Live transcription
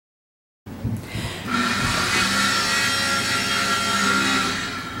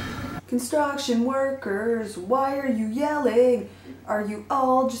Construction workers, why are you yelling? Are you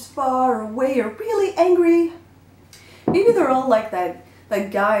all just far away or really angry? Maybe they're all like that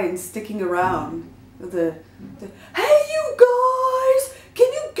guy in Sticking Around. Hey you guys! Can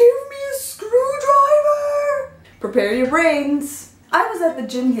you give me a screwdriver? Prepare your brains. I was at the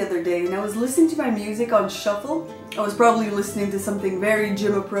gym the other day and I was listening to my music on shuffle. I was probably listening to something very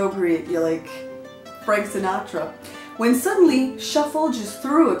gym appropriate, like Frank Sinatra, when suddenly shuffle just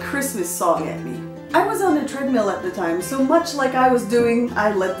threw a Christmas song at me. I was on a treadmill at the time, so much like I was doing,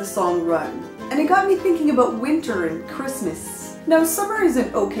 I let the song run. And it got me thinking about winter and Christmas. Now summer is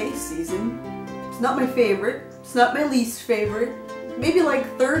an okay season. It's not my favorite, it's not my least favorite. Maybe like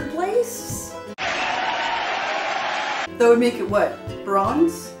third place? That would make it what?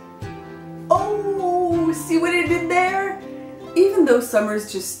 Bronze? Oh, see what I did there? Even though summer's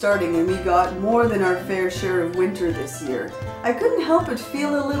just starting and we got more than our fair share of winter this year, I couldn't help but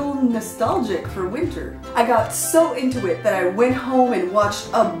feel a little nostalgic for winter. I got so into it that I went home and watched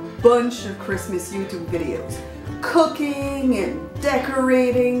a bunch of Christmas YouTube videos. Cooking and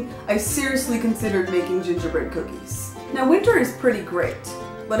decorating. I seriously considered making gingerbread cookies. Now winter is pretty great,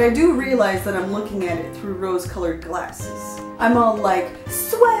 but I do realize that I'm looking at it through rose-colored glasses. I'm all like,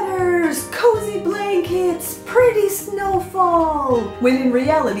 sweaters, cozy blankets, pretty snowfall, when in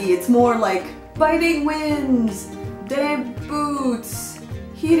reality it's more like biting winds, damp boots,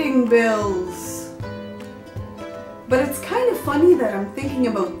 heating bills. But it's kind of funny that I'm thinking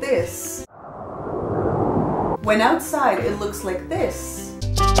about this when outside it looks like this.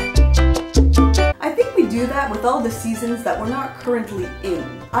 I think we do that with all the seasons that we're not currently in.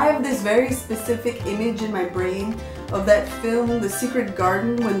 I have this very specific image in my brain of that film, The Secret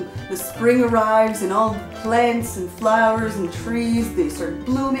Garden, when the spring arrives and all the plants and flowers and trees, they start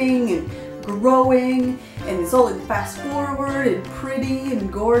blooming and growing, and it's all in fast forward and pretty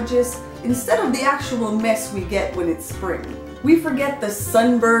and gorgeous, instead of the actual mess we get when it's spring. We forget the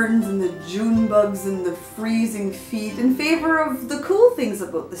sunburns and the June bugs and the freezing feet in favor of the cool things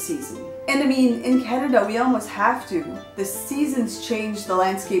about the season. And I mean, in Canada we almost have to. The seasons change the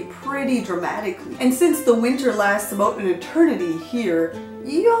landscape pretty dramatically. And since the winter lasts about an eternity here,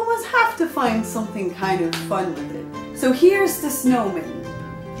 you almost have to find something kind of fun with it. So here's to snowmen,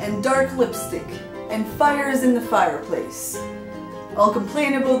 and dark lipstick, and fires in the fireplace. I'll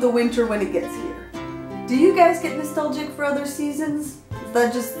complain about the winter when it gets here. Do you guys get nostalgic for other seasons? Is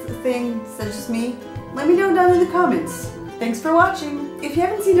that just a thing? Is that just me? Let me know down in the comments. Thanks for watching. If you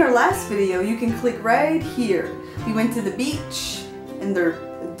haven't seen our last video, you can click right here. We went to the beach and the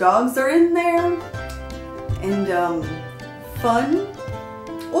dogs are in there and fun.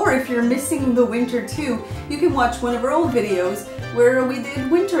 Or if you're missing the winter too, you can watch one of our old videos where we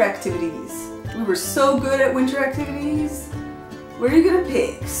did winter activities. We were so good at winter activities. What are you gonna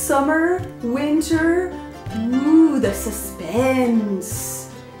pick? Summer? Winter? Ooh, the suspense.